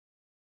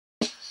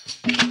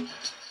We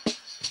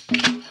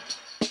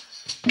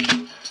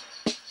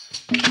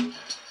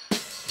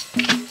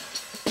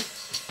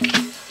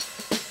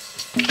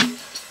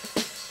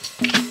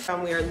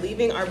are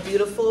leaving our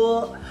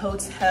beautiful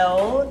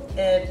hotel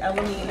in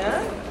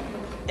Elamina,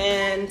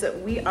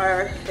 and we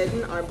are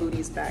heading our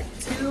booties back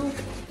to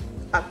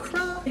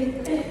Accra.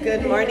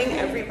 Good morning,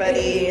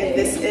 everybody.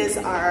 This is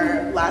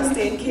our last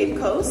day in Cape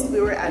Coast.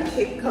 We were at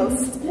Cape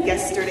Coast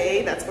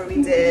yesterday. That's where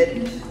we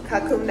did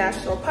Kakum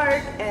National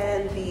Park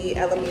and the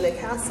Elamina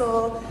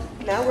Castle.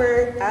 Now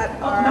we're at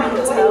our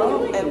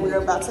hotel and we're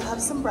about to have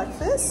some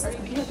breakfast.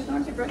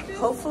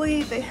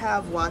 Hopefully they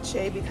have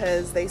wache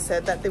because they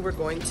said that they were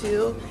going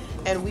to,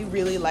 and we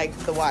really liked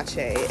the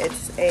wache.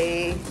 It's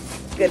a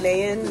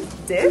Ghanaian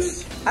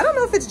dish. I don't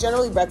know if it's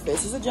generally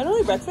breakfast. Is it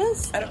generally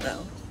breakfast? I don't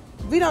know.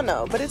 We don't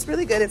know, but it's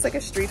really good. It's like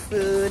a street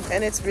food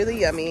and it's really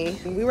yummy.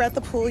 We were at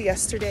the pool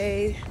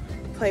yesterday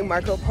playing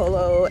Marco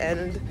Polo,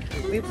 and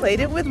we played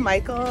it with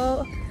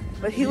Michael.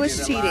 But he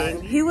was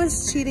cheating. He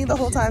was cheating the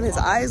whole time. His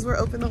eyes were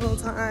open the whole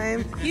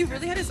time. He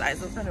really had his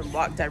eyes open and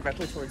walked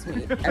directly towards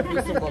me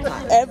every single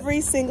time.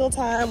 Every single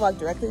time, walked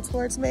directly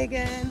towards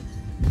Megan.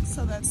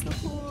 So that's the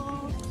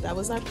pool. That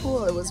was our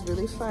pool. It was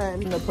really fun.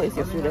 No place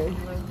yesterday.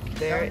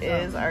 There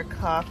is our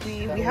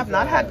coffee. We have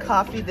not had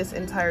coffee this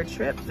entire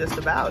trip, just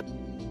about.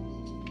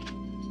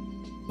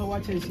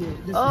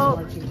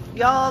 Oh,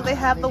 y'all, they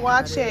have the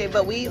wache,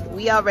 but we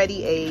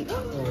already ate.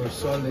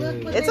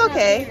 It's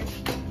okay.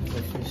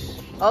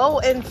 Oh,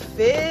 and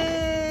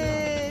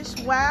fish.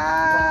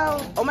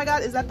 Wow. Oh my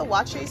God, is that the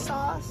wache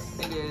sauce?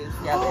 It is.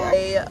 Yeah,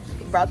 they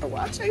brought the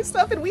wache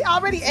stuff and we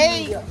already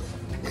ate.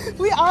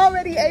 We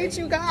already ate,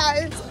 you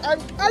guys.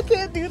 I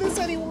can't do this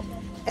anymore.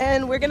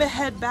 And we're gonna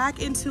head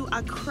back into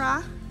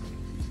Accra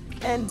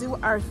and do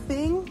our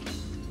thing.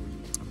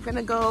 We're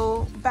gonna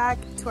go back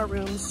to our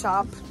rooms,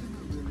 shop,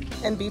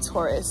 and be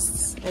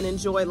tourists and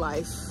enjoy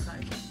life.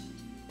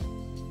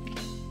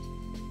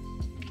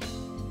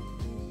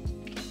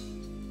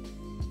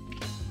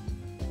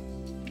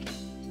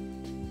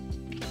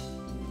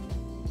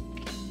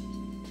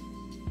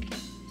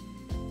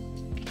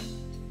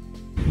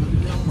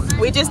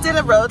 We just did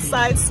a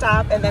roadside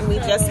stop and then we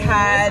just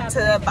had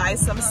to buy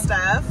some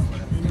stuff.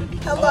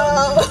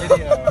 Hello.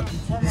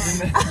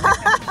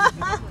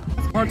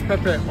 Hot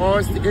pepper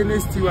or any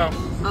stew out.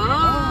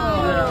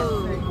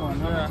 Oh.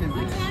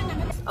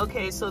 Yeah.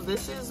 Okay, so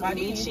this is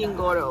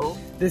michingoro.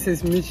 This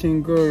is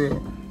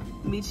michingoro.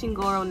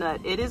 Michingoro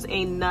nut. It is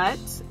a nut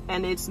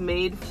and it's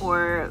made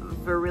for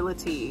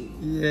virility.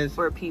 Yes.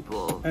 For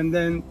people. And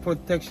then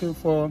protection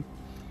for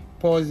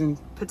poison.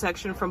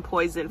 Protection from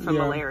poison from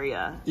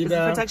malaria. Either,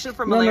 is it protection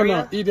from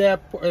malaria? No, either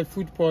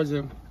food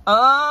poison.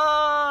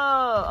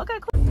 Oh, okay,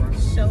 cool.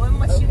 Show them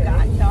what you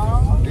got,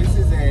 y'all. This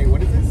is a,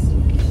 what is this?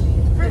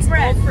 Fruit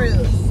bread.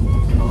 Fruit.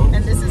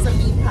 And this is a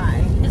meat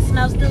pie. It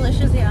smells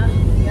delicious, yeah.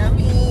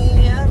 Yummy.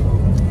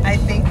 I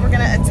think we're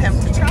gonna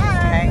attempt to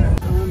try.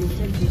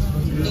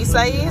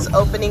 Isai is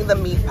opening the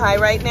meat pie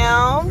right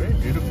now. Very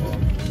beautiful.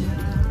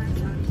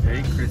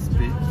 Very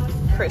crispy.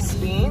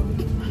 Crispy.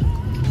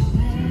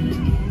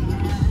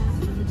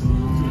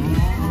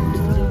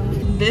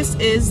 This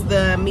is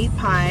the meat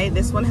pie.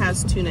 This one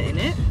has tuna in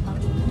it.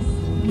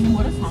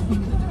 What is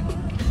happening?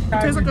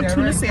 It tastes like a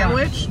tuna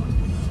sandwich,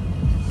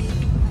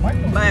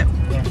 but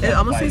it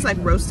almost tastes like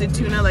roasted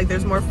tuna. Like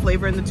there's more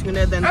flavor in the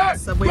tuna than the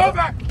Subway. Go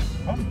back.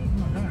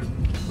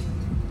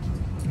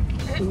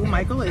 Ooh,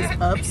 Michael is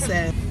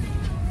upset.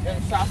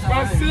 With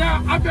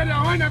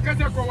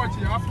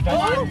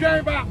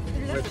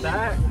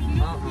that?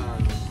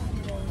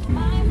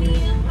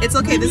 It's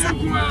okay. This is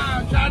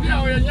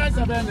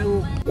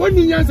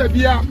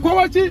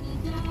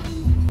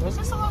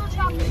just a little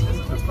chopping. This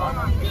is what's going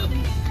on here.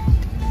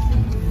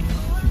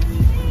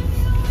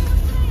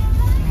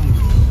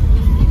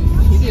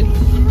 He did.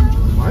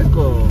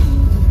 Michael.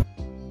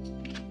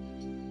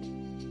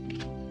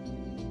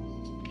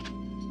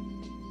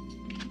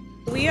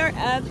 We are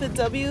at the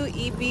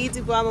w.e.b.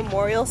 Dubois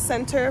Memorial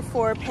Center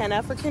for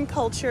Pan-African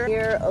Culture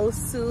near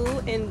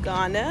Osu in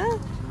Ghana.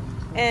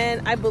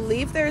 And I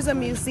believe there's a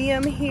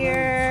museum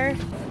here.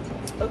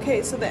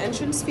 Okay, so the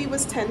entrance fee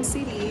was 10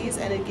 cedis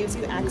and it gives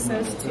you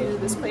access to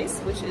this place,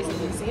 which is a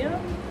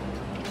museum.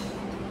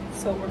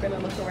 So we're gonna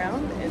look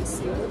around and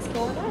see what's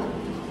going on.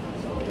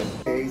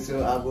 Okay,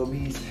 so Agbo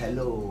means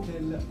hello.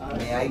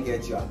 May I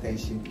get your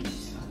attention,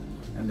 please?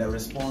 And the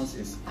response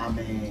is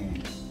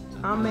Amen.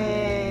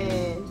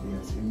 Amen.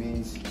 Yes, it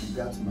means you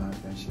got my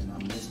attention.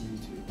 I'm listening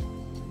to you.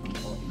 I'm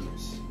all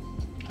ears.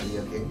 Are you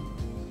okay?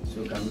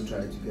 So can we try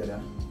it together?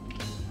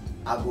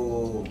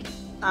 Agbo.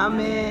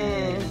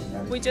 Amen.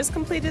 We just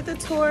completed the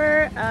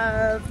tour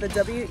of the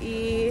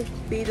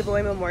w.e.b.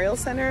 Dubois Memorial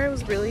Center. It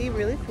was really,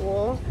 really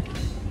cool.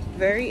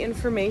 Very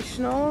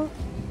informational.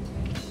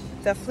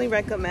 Definitely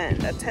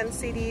recommend. At 10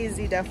 cedis,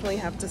 you definitely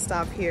have to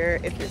stop here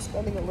if you're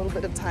spending a little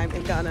bit of time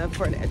in Ghana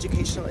for an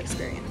educational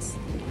experience.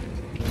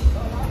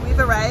 We've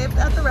arrived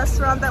at the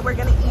restaurant that we're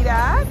gonna eat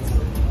at.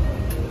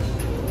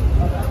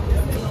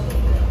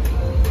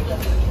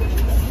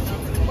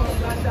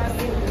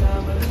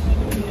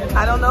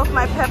 I don't know if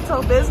my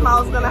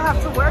Pepto-Bismol is gonna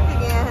have to work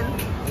again.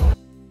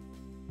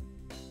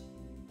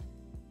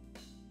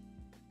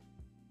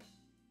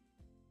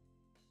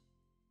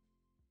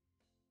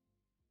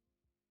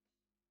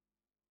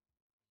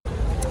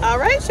 All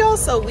right, y'all,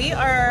 so we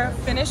are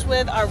finished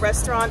with our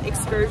restaurant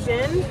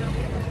excursion.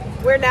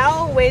 We're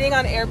now waiting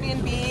on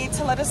Airbnb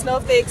to let us know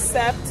if they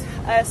accept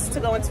us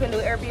to go into a new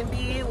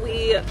Airbnb.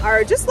 We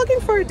are just looking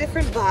for a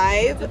different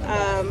vibe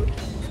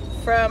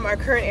from our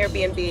current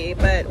Airbnb,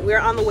 but we're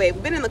on the way.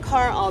 We've been in the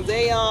car all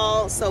day,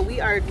 y'all, so we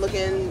are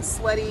looking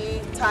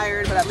sweaty,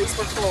 tired, but at least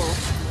we're full.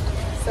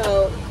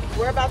 So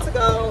we're about to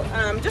go,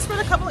 just run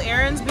a couple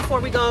errands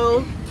before we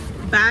go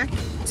back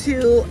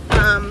to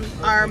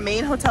our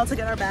main hotel to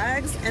get our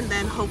bags, and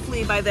then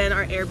hopefully by then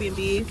our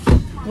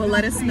Airbnb will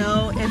let us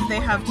know if they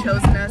have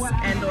chosen us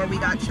and or we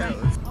got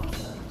chosen.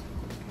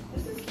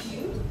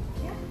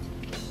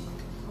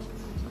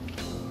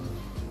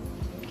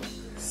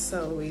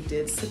 So we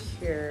did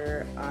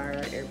secure our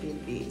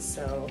Airbnb,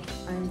 so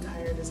I'm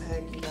tired as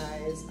heck, you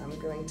guys. I'm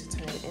going to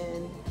turn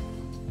in.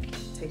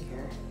 Take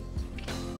care.